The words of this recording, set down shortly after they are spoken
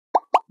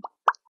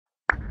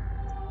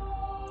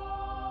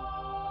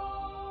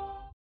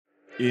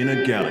In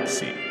a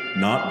galaxy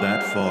not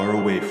that far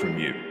away from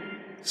you,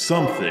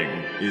 something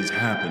is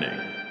happening.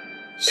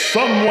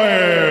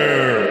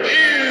 Somewhere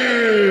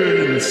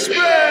in space!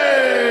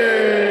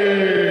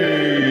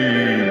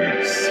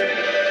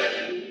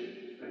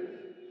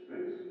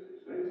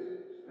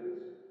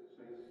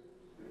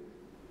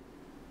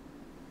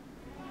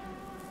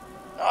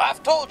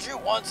 I've told you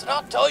once and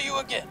I'll tell you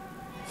again.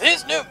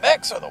 These new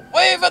mechs are the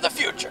wave of the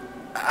future.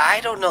 I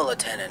don't know,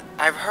 Lieutenant.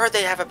 I've heard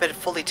they haven't been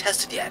fully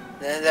tested yet.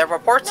 There are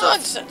reports of...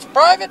 Nonsense,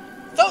 Private!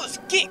 Those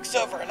geeks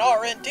over in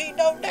R&D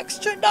know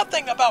next to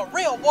nothing about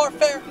real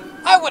warfare.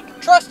 I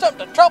wouldn't trust them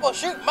to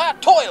troubleshoot my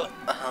toilet.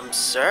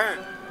 Sir?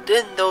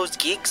 Didn't those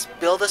geeks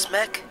build this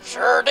mech?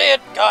 Sure did,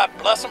 God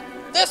bless them.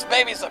 This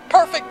baby's the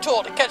perfect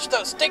tool to catch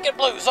those stinking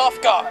blues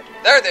off guard.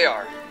 There they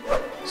are.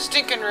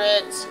 Stinking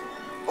reds.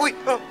 Oi,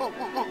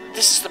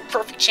 this is the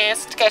perfect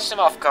chance to catch them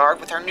off guard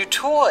with our new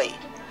toy.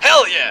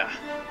 Hell yeah!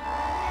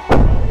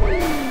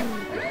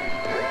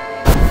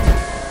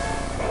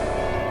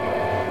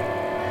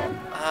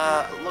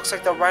 Looks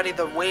like they're riding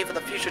the wave of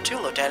the future too,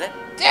 Lieutenant.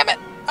 Damn it!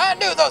 I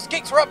knew those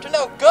geeks were up to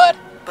no good.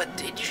 But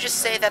did you just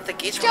say that the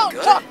geeks were Don't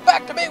good? talk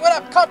back to me when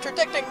I'm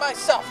contradicting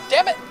myself,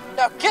 damn it!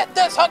 Now get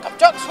this hunk of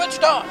junk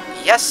switched on.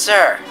 Yes,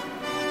 sir.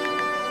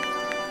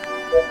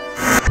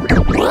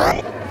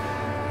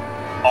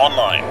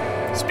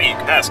 Online. Speak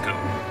passcode.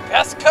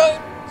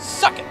 Passcode?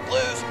 Suck it,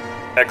 Blues.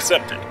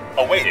 Accepted.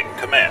 Awaiting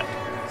command.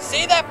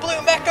 See that blue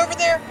mech over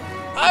there?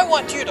 I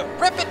want you to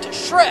rip it to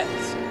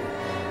shreds.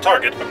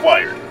 Target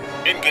acquired.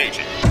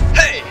 Engaging.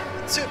 Hey!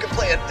 Two can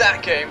play at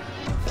that game.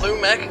 Blue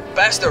mech,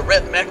 bash the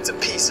red mech to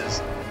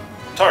pieces.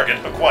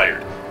 Target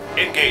acquired.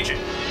 Engaging.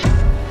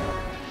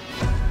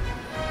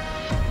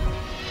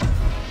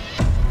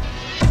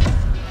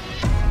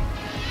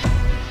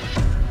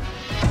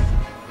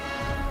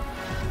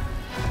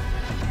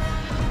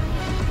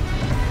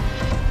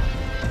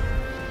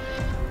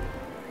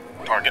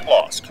 Target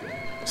lost.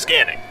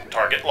 Scanning.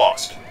 Target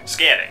lost.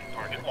 Scanning.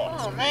 Target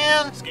lost. Oh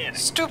man, Scanning.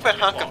 stupid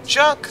hunk of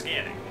junk.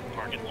 Scanning.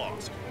 Target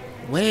lost.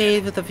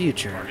 Wave of the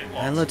future. Target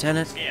And lost.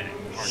 Lieutenant. Scanning.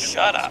 Target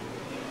Shut lost. up.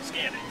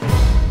 Scanning.